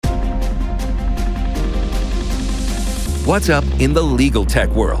what's up in the legal tech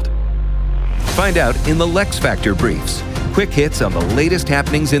world. Find out in the LeXFactor briefs. Quick hits on the latest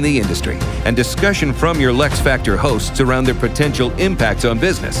happenings in the industry and discussion from your LeXFactor hosts around their potential impacts on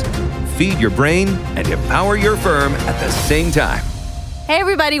business. Feed your brain and empower your firm at the same time. Hey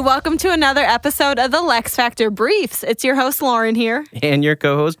everybody, welcome to another episode of the LeXFactor Briefs. It's your host Lauren here. And your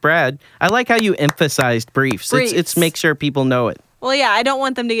co-host Brad. I like how you emphasized briefs. It's make sure people know it. Well, yeah, I don't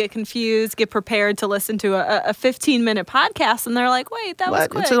want them to get confused, get prepared to listen to a 15-minute podcast, and they're like, wait, that was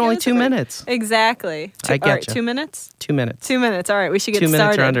quick. It's only 2 minutes. Exactly. I get all right, you. 2 minutes? 2 minutes. 2 minutes. All right, we should get started. 2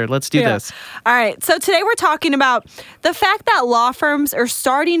 minutes or under. Let's do this. All right, so today we're talking about the fact that law firms are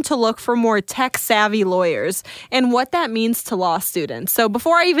starting to look for more tech-savvy lawyers and what that means to law students. So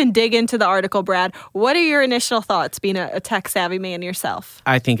before I even dig into the article, Brad, what are your initial thoughts being a tech-savvy man yourself?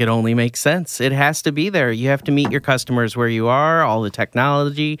 I think it only makes sense. It has to be there. You have to meet your customers where you are, all the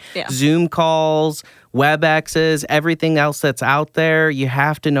technology, Zoom calls, WebExes, everything else that's out there. You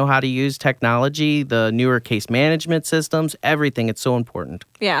have to know how to use technology, the newer case management systems, everything. It's so important.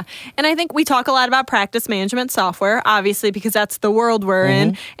 Yeah. And I think we talk a lot about practice management software, obviously, because that's the world we're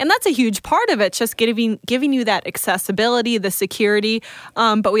in. And that's a huge part of it, just giving you that accessibility, the security.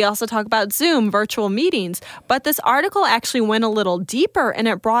 But we also talk about Zoom, virtual meetings. But this article actually went a little deeper, and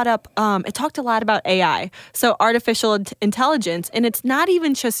it brought up, it talked a lot about AI, so artificial intelligence. And it's not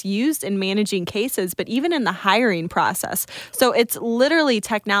even just used in managing cases, but even in the hiring process. So it's literally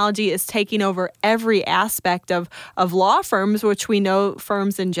technology is taking over every aspect of law firms, which we know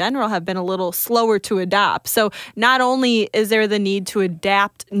firms in general have been a little slower to adopt. So not only is there the need to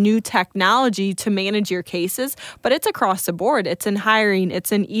adapt new technology to manage your cases, but it's across the board. It's in hiring,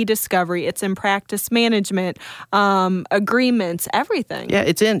 it's in e-discovery, it's in practice management, agreements, everything. Yeah,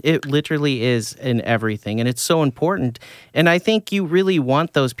 it literally is in everything, and it's so important. And I think you really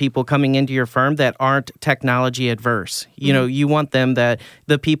want those people coming into your firm that aren't technology adverse. You know, you want the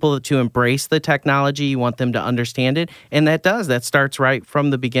people to embrace the technology, you want them to understand it, and that starts right from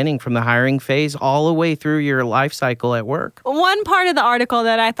the beginning, from the hiring phase all the way through your life cycle at work. One part of the article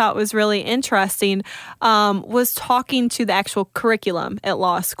that I thought was really interesting was talking to the actual curriculum at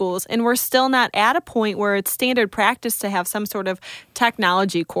law schools, and we're still not at a point where it's standard practice to have some sort of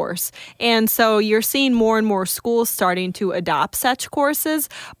technology course. And so you're seeing more and more schools starting to adopt such courses,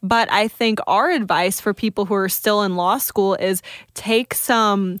 but I think our advice for people who are still in law school is take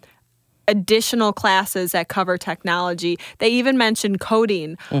some additional classes that cover technology. They even mentioned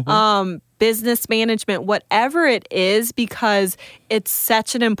coding, business management, whatever it is, because it's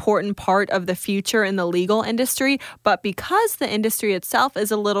such an important part of the future in the legal industry. But because the industry itself is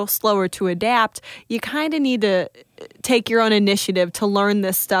a little slower to adapt, you kind of need to take your own initiative to learn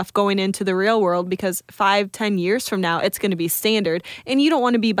this stuff going into the real world, because 5-10 years from now, it's going to be standard. And you don't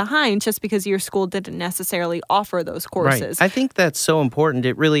want to be behind just because your school didn't necessarily offer those courses. Right. I think that's so important.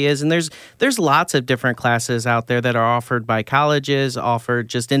 It really is. And there's lots of different classes out there that are offered by colleges, offered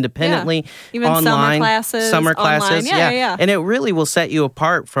just independently. Even online, summer classes. Yeah. And it really will set you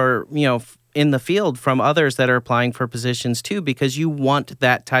apart for, in the field from others that are applying for positions too, because you want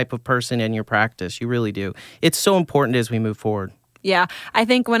that type of person in your practice. You really do. It's so important as we move forward. Yeah. I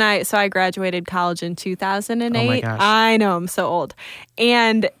think I graduated college in 2008. Oh my gosh. I know, I'm so old.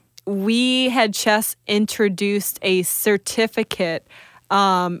 And we had just introduced a certificate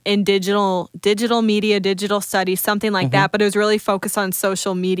in digital media, digital studies, something like that, but it was really focused on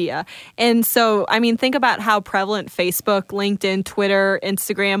social media. And so, think about how prevalent Facebook, LinkedIn, Twitter,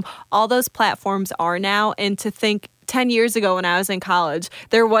 Instagram, all those platforms are now. And to think 10 years ago when I was in college,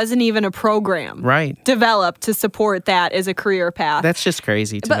 there wasn't even a program developed to support that as a career path. That's just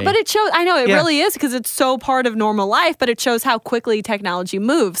crazy to me. But it shows, I know, it really is, because it's so part of normal life, but it shows how quickly technology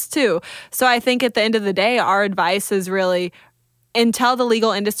moves too. So I think at the end of the day, our advice is really, until the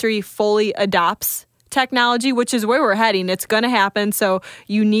legal industry fully adopts technology, which is where we're heading, it's going to happen. So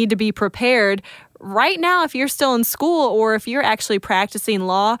you need to be prepared. Right now, if you're still in school or if you're actually practicing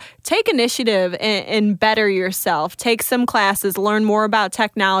law, take initiative and better yourself. Take some classes, learn more about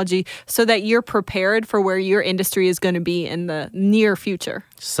technology so that you're prepared for where your industry is going to be in the near future.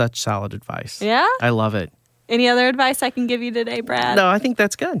 Such solid advice. Yeah? I love it. Any other advice I can give you today, Brad? No, I think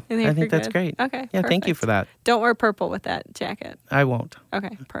that's good. I think that's good? great. Okay, Yeah, perfect. Thank you for that. Don't wear purple with that jacket. I won't.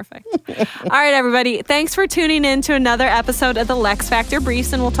 Okay, perfect. All right, everybody. Thanks for tuning in to another episode of the LeXFactor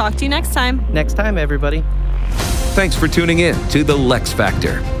Briefs, and we'll talk to you next time. Next time, everybody. Thanks for tuning in to the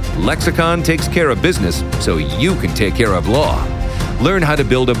LeXFactor. Lexicon takes care of business so you can take care of law. Learn how to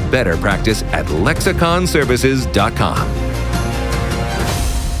build a better practice at lexiconservices.com.